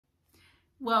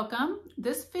Welcome.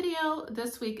 This video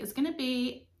this week is going to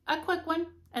be a quick one.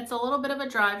 It's a little bit of a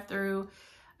drive-through.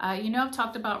 I've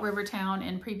talked about Rivertown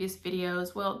in previous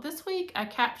videos. Well, this week I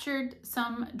captured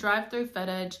some drive-through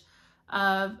footage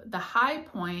of the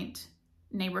HighPointe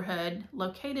neighborhood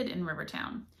located in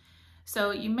Rivertown.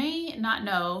 So you may not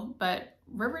know, but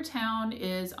Rivertown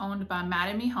is owned by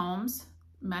Mattamy Homes,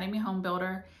 Mattamy Home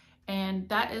Builder, and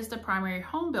that is the primary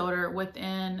home builder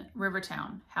within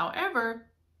Rivertown. However,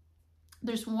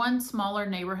 there's one smaller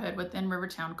neighborhood within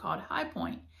Rivertown called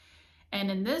HighPointe. And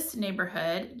in this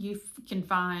neighborhood, you can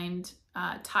find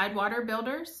Tidewater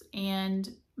builders and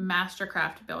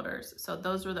Mastercraft builders. So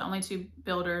those were the only two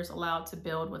builders allowed to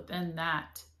build within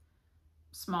that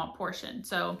small portion.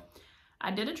 So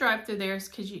I did a drive through there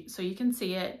so you can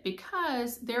see it,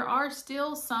 because there are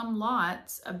still some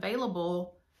lots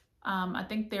available. I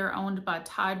think they're owned by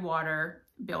Tidewater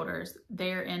builders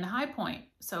there in HighPointe.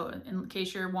 So in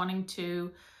case you're wanting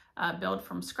to build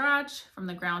from scratch, from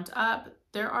the ground up,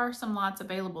 there are some lots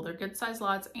available. They're good sized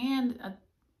lots, and a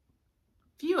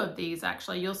few of these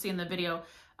actually you'll see in the video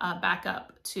back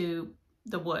up to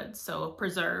the woods, so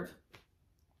preserve.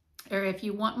 Or if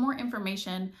you want more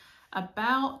information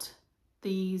about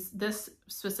this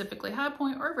specifically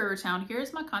HighPointe or Rivertown,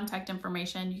 here's my contact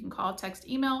information. You can call, text,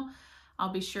 email. I'll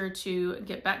be sure to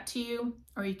get back to you,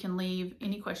 or you can leave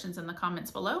any questions in the comments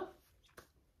below.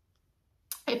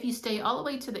 If you stay all the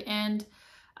way to the end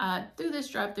through this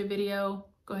drive-through video,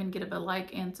 go ahead and give it a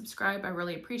like and subscribe. I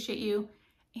really appreciate you.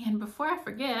 And before I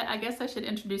forget, I guess I should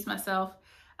introduce myself.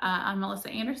 I'm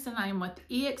Melissa Anderson. I am with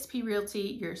eXp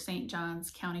Realty, your St. Johns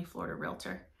County, Florida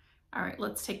realtor. All right,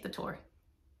 let's take the tour.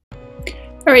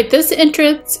 All right, this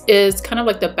entrance is kind of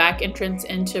like the back entrance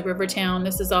into Rivertown.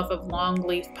 This is off of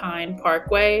Longleaf Pine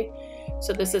Parkway.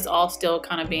 So this is all still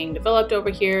kind of being developed over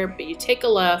here, but you take a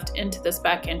left into this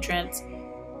back entrance.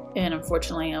 And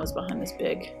unfortunately, I was behind this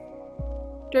big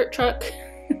dirt truck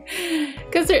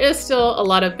because there is still a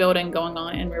lot of building going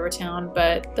on in Rivertown.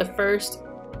 But the first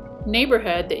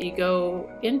neighborhood that you go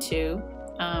into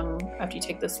after you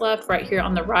take this left, right here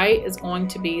on the right, is going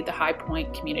to be the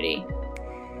HighPointe community.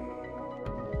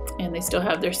 And they still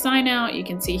have their sign out. You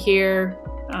can see here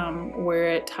where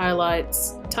it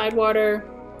highlights Tidewater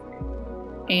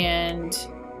and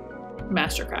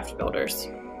Mastercraft builders.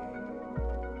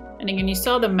 And again, you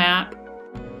saw the map,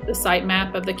 the site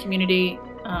map of the community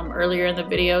earlier in the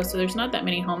video. So there's not that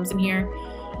many homes in here.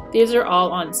 These are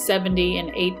all on 70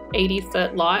 and 80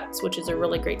 foot lots, which is a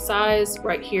really great size.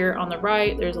 Right here on the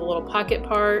right, there's a little pocket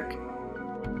park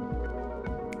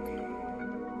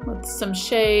with some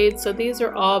shade. So these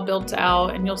are all built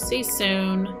out, and you'll see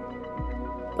soon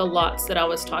the lots that I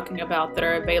was talking about that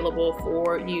are available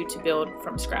for you to build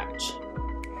from scratch.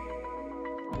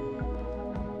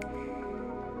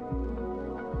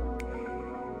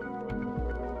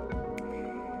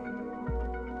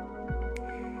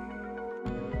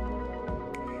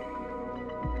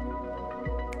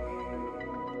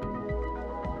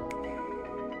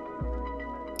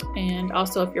 And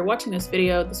also, if you're watching this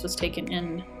video, this was taken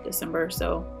in December,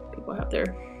 so people have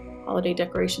their holiday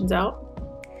decorations out.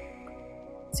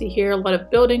 See here, a lot of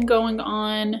building going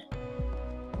on.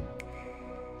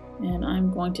 And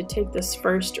I'm going to take this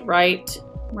first right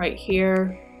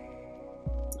here.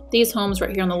 These homes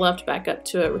right here on the left back up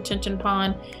to a retention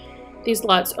pond. These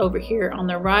lots over here on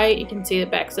the right, you can see it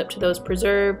backs up to those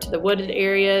preserved, to the wooded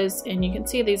areas. And you can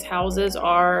see these houses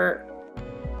are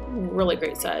really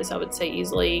great size. I would say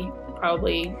easily,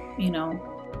 probably,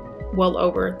 well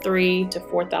over 3,000 to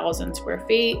 4,000 square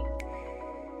feet.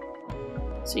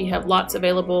 So you have lots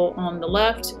available on the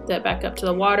left that back up to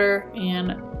the water,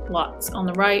 and lots on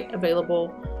the right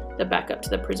available that back up to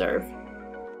the preserve.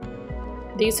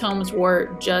 These homes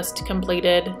were just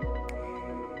completed.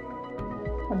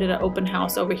 I did an open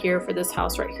house over here for this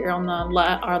house right here on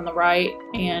the right,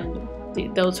 and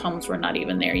those homes were not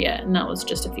even there yet, and that was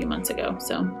just a few months ago.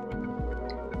 So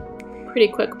pretty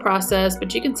quick process,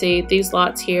 but you can see these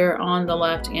lots here on the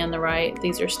left and the right,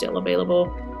 these are still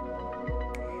available.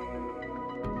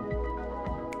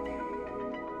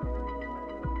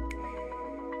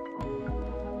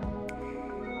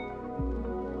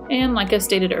 And like I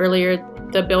stated earlier,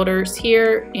 the builders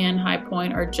here in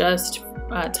HighPointe are just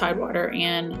Tidewater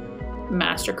and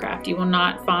Mastercraft. You will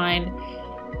not find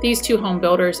these two home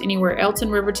builders anywhere else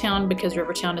in Rivertown, because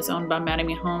Rivertown is owned by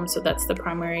Mattamy Homes, so that's the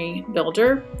primary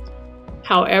builder.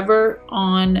 However,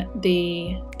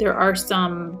 there are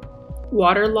some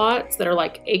water lots that are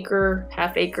like acre,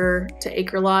 half acre to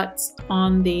acre lots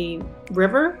on the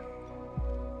river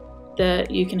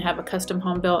that you can have a custom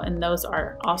home built, and those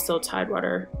are also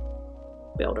Tidewater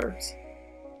builders.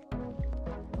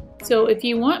 So if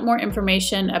you want more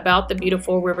information about the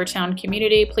beautiful Rivertown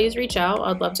community, please reach out.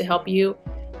 I'd love to help you.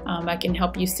 I can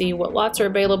help you see what lots are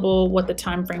available, what the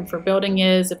time frame for building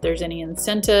is, if there's any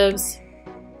incentives.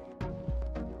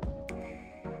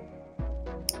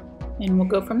 And we'll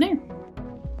go from there.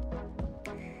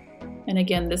 And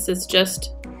again, this is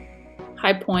just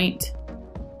HighPointe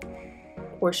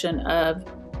portion of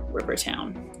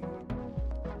Rivertown.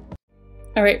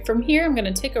 All right, from here I'm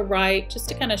going to take a right just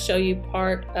to kind of show you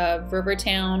part of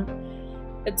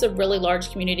Rivertown. It's a really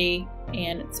large community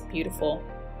and it's beautiful.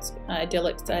 It's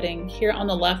idyllic setting. Here on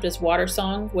the left is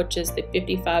Watersong, which is the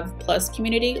 55+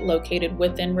 community located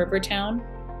within Rivertown.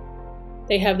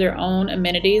 They have their own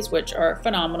amenities, which are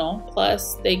phenomenal.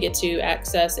 Plus, they get to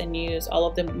access and use all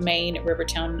of the main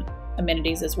Rivertown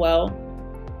amenities as well,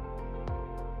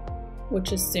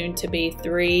 which is soon to be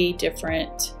 3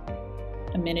 different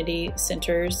amenity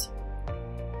centers.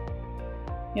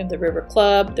 You have the River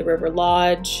Club, the River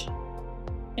Lodge,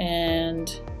 and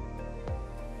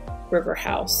River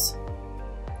House.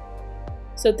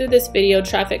 So through this video,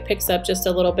 traffic picks up just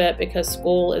a little bit because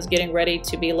school is getting ready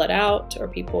to be let out, or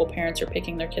parents are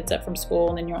picking their kids up from school.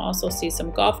 And then you'll also see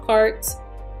some golf carts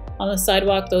on the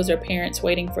sidewalk. Those are parents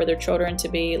waiting for their children to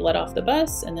be let off the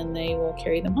bus, and then they will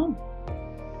carry them home.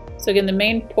 So again, the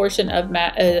main portion of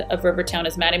Rivertown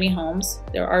is Mattamy Homes.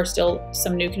 There are still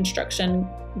some new construction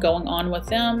going on with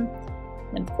them.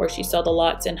 And of course, you saw the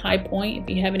lots in HighPointe. If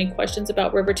you have any questions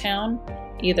about Rivertown,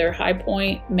 either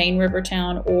HighPointe, Main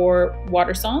Rivertown, or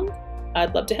Watersong,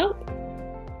 I'd love to help.